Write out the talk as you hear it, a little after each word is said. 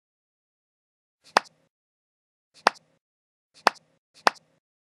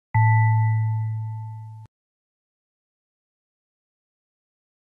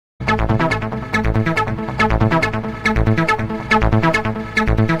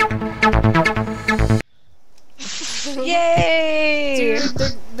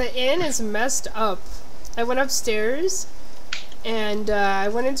is messed up. I went upstairs, and I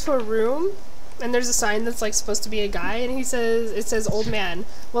went into a room, and there's a sign that's like supposed to be a guy, and it says old man.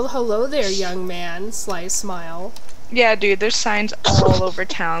 Well, hello there, young man. Sly smile. Yeah, dude, there's signs all over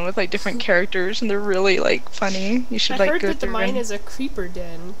town with like different characters, and they're really like funny. You should I like heard go that the through mine and... is a creeper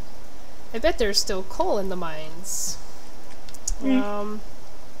den. I bet there's still coal in the mines.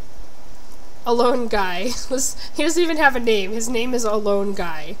 Alone guy. He doesn't even have a name. His name is Alone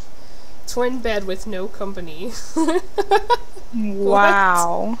Guy. Twin bed with no company.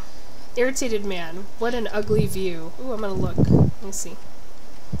 Wow. Irritated man. What an ugly view. Ooh, I'm gonna look. Let me see.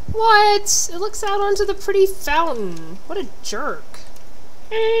 What? It looks out onto the pretty fountain. What a jerk.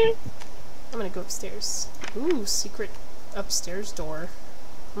 I'm gonna go upstairs. Ooh, secret upstairs door.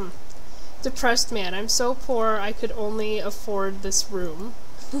 Depressed man. I'm so poor I could only afford this room.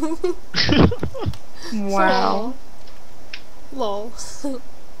 Wow. Lol.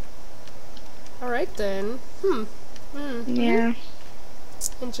 Alright then. Yeah.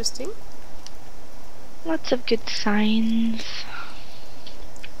 Interesting. Lots of good signs.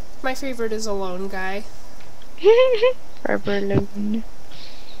 My favorite is Alone Guy. Forever alone.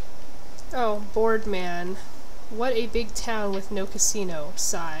 Oh, bored man. What a big town with no casino.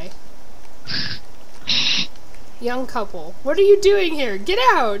 Sigh. Young couple. What are you doing here? Get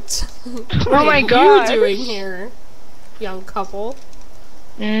out! Oh my god! What are you doing here? Young couple.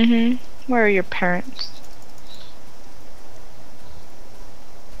 Where are your parents?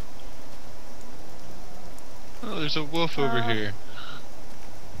 Oh, there's a wolf over here.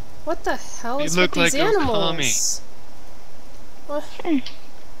 What the hell They is look with these like animals? What?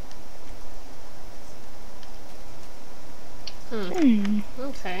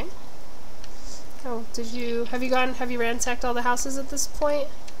 Okay. Oh, have you ransacked all the houses at this point?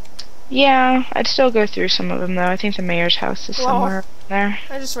 Yeah, I'd still go through some of them though. I think the mayor's house is somewhere there.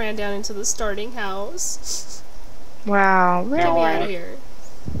 I just ran down into the starting house. Wow, Get me out of really? here.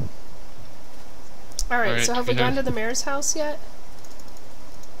 Alright, so have we gone to the mayor's house yet?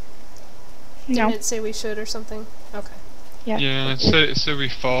 No. Didn't it say we should or something? Okay. Yeah. Yeah, so we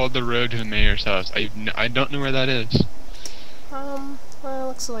followed the road to the mayor's house. I don't know where that is. Well, it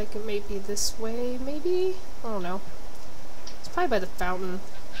looks like it may be this way, maybe? I don't know. It's probably by the fountain.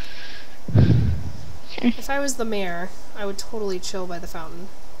 If I was the mayor, I would totally chill by the fountain.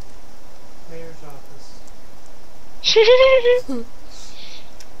 Mayor's office.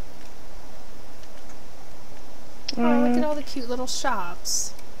 Oh, look at all the cute little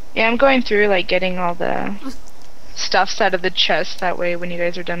shops. Yeah, I'm going through like getting all the stuffs out of the chest. That way, when you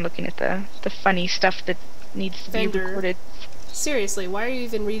guys are done looking at the funny stuff that needs to be recorded. Seriously, why are you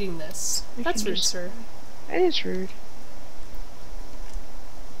even reading this? That's rude, sir. That is rude.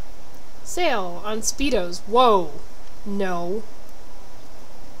 Sail on Speedos. Whoa. No.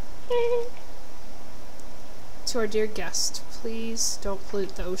 To our dear guest, please don't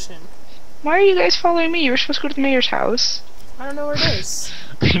pollute the ocean. Why are you guys following me? You were supposed to go to the mayor's house. I don't know where it is.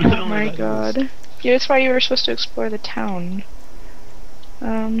 Oh my god. Yeah, that's why you were supposed to explore the town.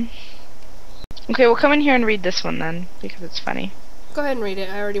 Okay, we'll come in here and read this one then, because it's funny. Go ahead and read it.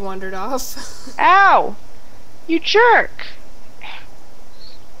 I already wandered off. Ow! You jerk!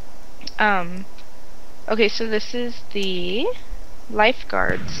 Okay, so this is the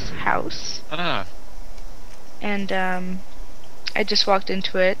lifeguard's house. Ah. And, I just walked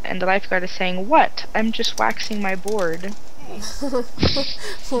into it, and the lifeguard is saying, "What? I'm just waxing my board."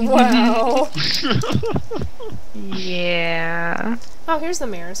 Wow. Yeah. Oh, here's the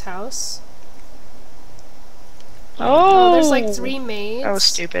mayor's house. Oh! There's like 3 maids. Oh,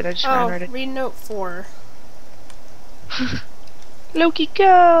 stupid. I just read it. Read note 4. Loki,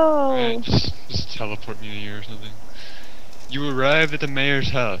 go! Right, just teleport me to you or something. You arrive at the mayor's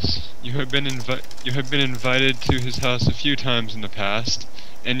house. You have been invited to his house a few times in the past,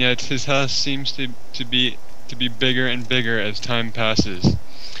 and yet his house seems to be bigger and bigger as time passes.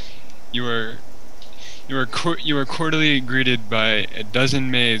 You are cordially greeted by a dozen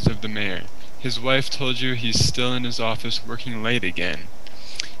maids of the mayor. His wife told you he's still in his office working late again.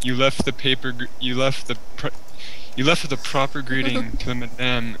 You left the proper greeting to the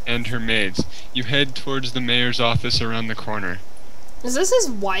madame and her maids. You head towards the mayor's office around the corner. Is this his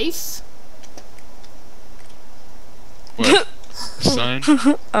wife? What? Sign?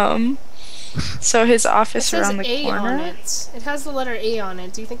 So his office around the A corner? on it. It has the letter A on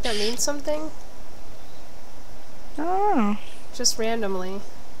it. Do you think that means something? Oh. Just randomly.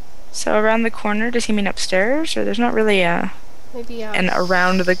 So around the corner, does he mean upstairs? Or there's not really Maybe an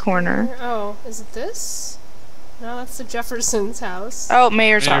around the corner. Oh, is it this? No, that's the Jefferson's house. Oh,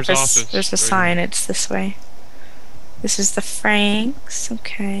 mayor's Mayor's office. office. There's a Right sign, here. it's this way. This is the Franks,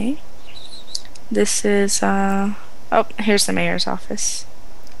 okay. This is, oh, here's the mayor's office.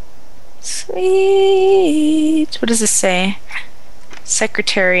 Sweet. What does this say?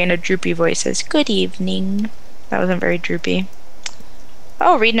 Secretary in a droopy voice says, "Good evening." That wasn't very droopy.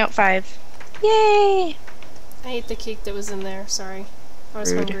 Oh, read note 5. Yay! I ate the cake that was in there. Sorry. I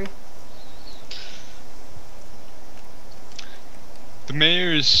was Rude. hungry. The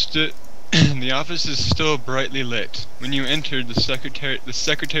mayor is the office is still brightly lit. When you entered, the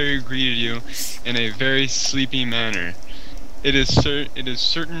secretary greeted you in a very sleepy manner. It is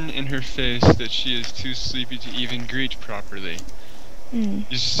certain in her face that she is too sleepy to even greet properly. Mm.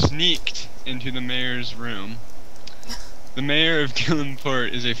 You sneaked into the mayor's room. The mayor of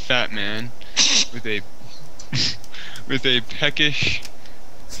Gillenport is a fat man with a with a peckish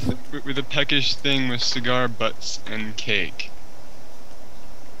thing with cigar butts and cake.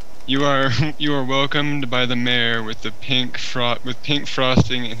 You are welcomed by the mayor with the pink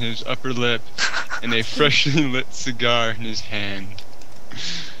frosting in his upper lip and a freshly lit cigar in his hand.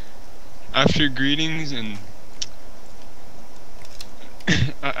 After greetings and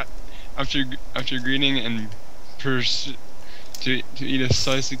after greeting and to eat a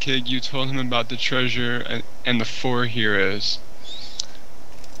slice of cake, you told him about the treasure and the 4 heroes.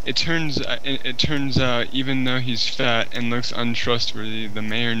 It turns out, even though he's fat and looks untrustworthy, the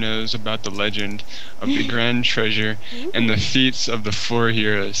mayor knows about the legend of the grand treasure and the feats of the 4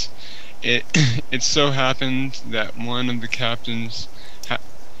 heroes. It so happened that one of the captains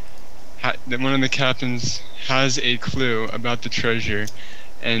has a clue about the treasure,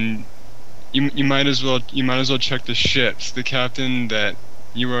 and you might as well check the ships. The captain that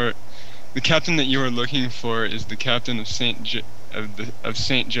you are looking for is the captain of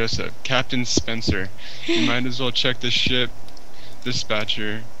Saint Joseph, Captain Spencer. You might as well check the ship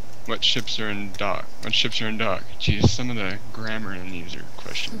dispatcher. What ships are in dock? Jeez, some of the grammar in these are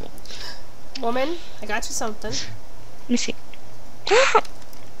questionable. Woman, I got you something. Let me see.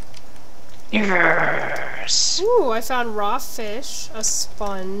 Yes. Ooh, I found raw fish, a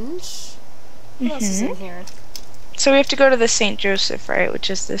sponge. What else is in here? So we have to go to the St. Joseph, right? Which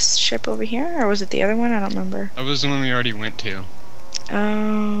is this ship over here, or was it the other one? I don't remember. That was the one we already went to.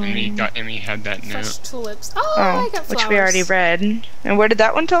 Oh. And we had that Fresh note. tulips. Oh, I got flowers. Which we already read. And where did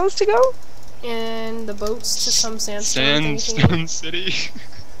that one tell us to go? And the boats to some sandstone. Sandstone City.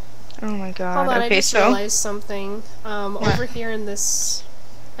 Oh my god. Hold on, okay, I just so realized something. Over here in this...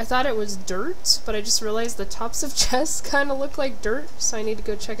 I thought it was dirt, but I just realized the tops of chests kind of look like dirt, so I need to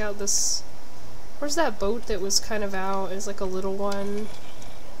go check out this... Where's that boat that was kind of out? It was like a little one.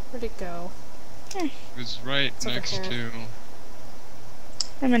 Where'd it go? It was right It's over next here. to...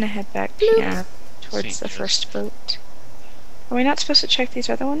 I'm gonna head back Bloop. towards St. the Joseph. first boat. Are we not supposed to check these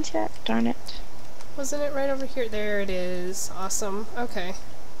other ones yet? Darn it. Wasn't it right over here? There it is. Awesome. Okay.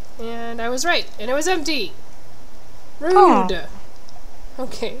 And I was right. And it was empty. Rude. Aw.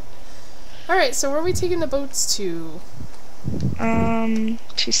 Okay. Alright, so where are we taking the boats to?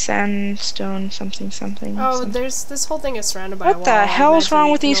 To sandstone something. Oh, something. there's this whole thing is surrounded by a What wall. the I hell's imagine wrong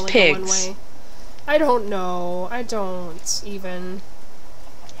you with can these only go one pigs? way. I don't know. I don't even.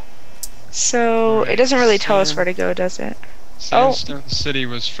 So, it doesn't really tell us where to go, does it? Sandstone City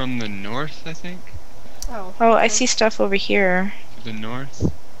was from the north, I think. Oh. Oh, I okay. see stuff over here. To the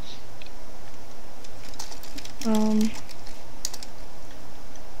north.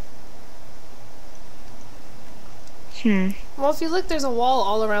 Well, if you look, there's a wall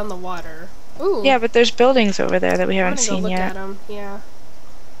all around the water. Ooh. Yeah, but there's buildings over there that we I'm haven't gonna go seen look yet. at them. Yeah.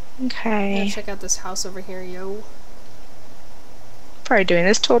 I'm Okay. gonna check out this house over here, yo. Probably doing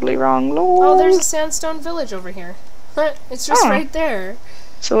this totally wrong. Lol. Oh, there's a sandstone village over here. It's just Oh. right there.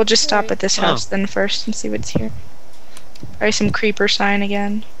 So we'll just stop Alright. at this Oh. house then first and see what's here. Probably some creeper sign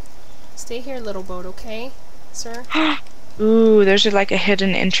again. Stay here, little boat, okay, sir? Ooh, there's like a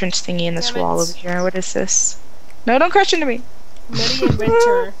hidden entrance thingy in this Damn it. wall over here. What is this? No, don't crash into me. Nutty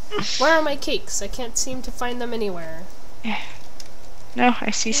adventure. Where are my cakes? I can't seem to find them anywhere. No,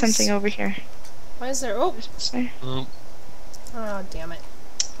 I see Yes. something over here. Why is there? Oh, Well, oh, damn it.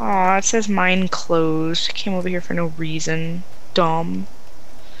 Aw, it says mine closed. Came over here for no reason. Dumb.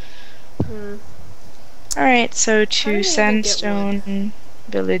 Alright, so How to did I even get Sandstone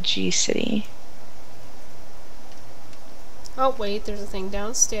Village City. Oh, wait, there's a thing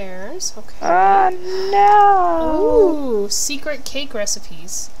downstairs. Okay. No! Ooh, secret cake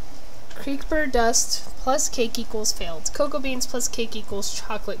recipes. Creeper dust plus cake equals failed. Cocoa beans plus cake equals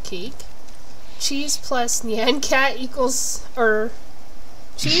chocolate cake. Cheese plus Nyan Cat equals,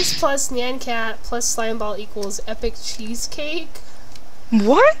 cheese plus Nyan Cat plus slime ball equals epic cheesecake.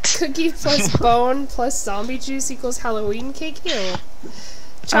 What? Cookie plus bone plus zombie juice equals Halloween cake. Ew.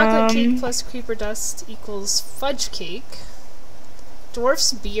 Chocolate cake plus creeper dust equals fudge cake.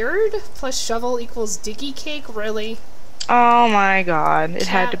 Dwarf's beard plus shovel equals diggy cake? Really? Oh my god, it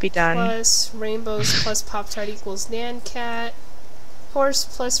had to be Cat done. plus rainbows plus Pop-Tart equals Nan Cat. Horse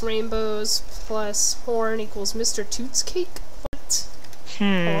plus rainbows plus horn equals Mr. Toots cake? What?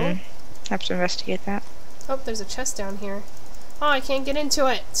 Hello? Have to investigate that. Oh, there's a chest down here. Oh, I can't get into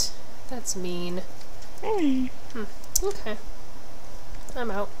it. That's mean. Okay.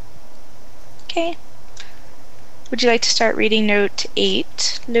 I'm out. Okay. Would you like to start reading note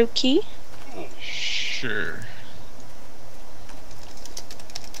 8, Loki? Sure.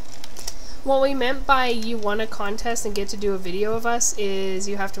 What we meant by you won a contest and get to do a video of us is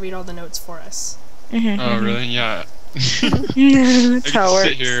you have to read all the notes for us. Oh, really? Yeah. That's I how it could works.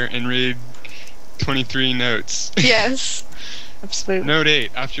 sit here and read 23 notes. Yes. Absolutely. Note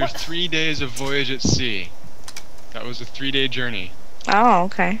 8. After 3 days of voyage at sea. That was a 3-day journey. Oh,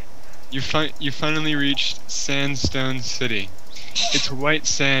 okay. You finally reached Sandstone City. Its white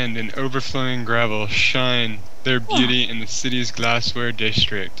sand and overflowing gravel shine their beauty in the city's glassware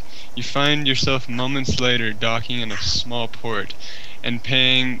district. You find yourself moments later docking in a small port and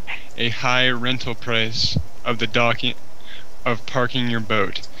paying a high rental price of parking your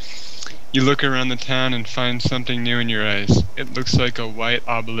boat. You look around the town and find something new in your eyes. It looks like a white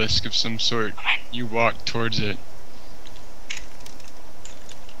obelisk of some sort. You walk towards it.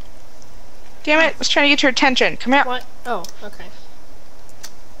 Damn it, I was trying to get your attention. Come here. What? Oh, okay.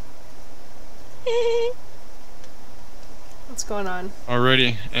 What's going on?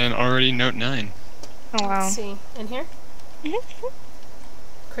 Already note 9. Oh, wow. Let's see. In here?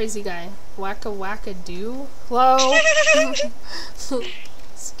 Crazy guy. Wacka wacka do? Hello?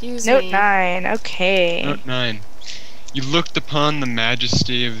 Excuse Note me. 9, okay. Note 9. You looked upon the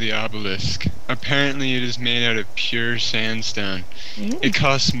majesty of the obelisk. Apparently it is made out of pure sandstone. It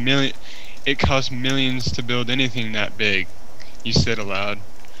costs millions to build anything that big, you said aloud.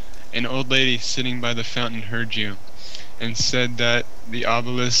 An old lady sitting by the fountain heard you, and said that the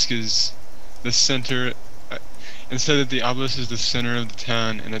obelisk is the center of the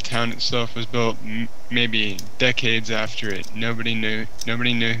town, and the town itself was built maybe decades after it. Nobody knew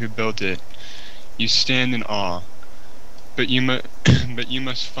who built it. You stand in awe, but you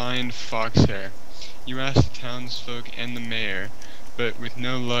must find Foxhair. You ask the townsfolk and the mayor, but with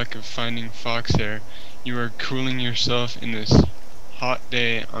no luck of finding Foxhair. You are cooling yourself in this hot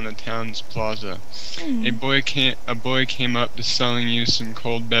day on the town's plaza. A boy came up to selling you some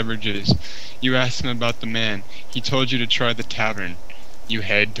cold beverages. You asked him about the man. He told you to try the tavern. You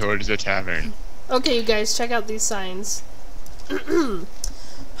head towards the tavern. Okay, you guys, check out these signs.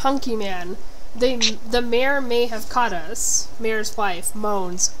 Hunky man. The mayor may have caught us. Mayor's wife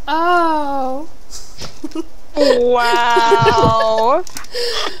moans. Oh! Wow.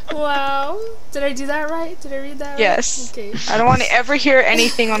 Wow. Did I do that right? Did I read that right? Yes. Okay. I don't want to ever hear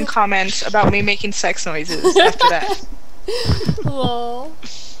anything on comments about me making sex noises after that. Lol.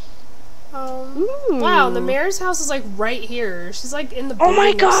 Ooh. Wow, the mayor's house is like right here. She's like in the Oh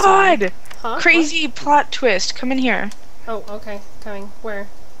my building next to me. god! Huh? Crazy plot twist. Come in here. What? Oh, okay. Coming. Where?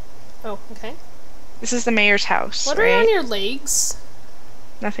 Oh, okay. This is the mayor's house, What are right? on your legs?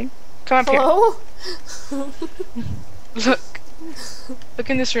 Nothing. Come up here. Hello? Look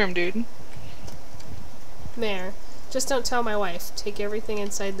in this room, dude. Mayor. Just don't tell my wife. Take everything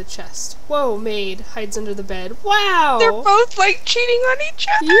inside the chest. Whoa, maid. Hides under the bed. Wow! They're both like cheating on each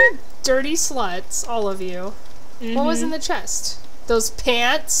other. You dirty sluts, all of you. What was in the chest? Those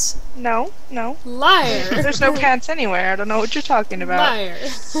pants? No. Liar! There's no pants anywhere. I don't know what you're talking about. Liar.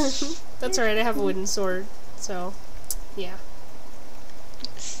 That's alright, I have a wooden sword. So, yeah.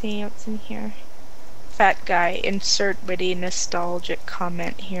 Let's see what's in here. Fat guy, insert witty nostalgic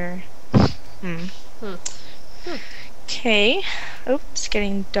comment here. Okay. Oh, it's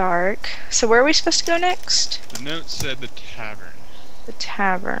getting dark. So where are we supposed to go next? The note said the tavern. The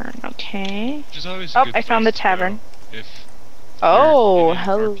tavern, okay. Which is always a Oh, good I found the place to tavern. go if Oh, you're in an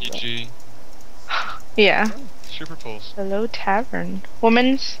hello. RPG. Yeah. Stripper poles. Hello, tavern.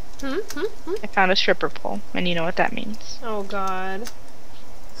 Woman's, I found a stripper pole, and you know what that means. Oh god.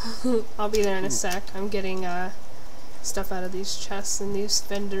 I'll be there in a sec. I'm getting stuff out of these chests and these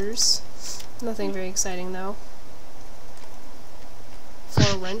vendors. Nothing very exciting though.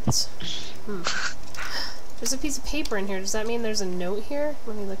 For rent. There's a piece of paper in here. Does that mean there's a note here?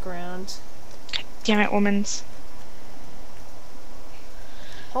 Let me look around. Damn it, woman's.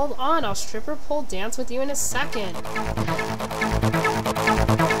 Hold on, I'll stripper pole dance with you in a second.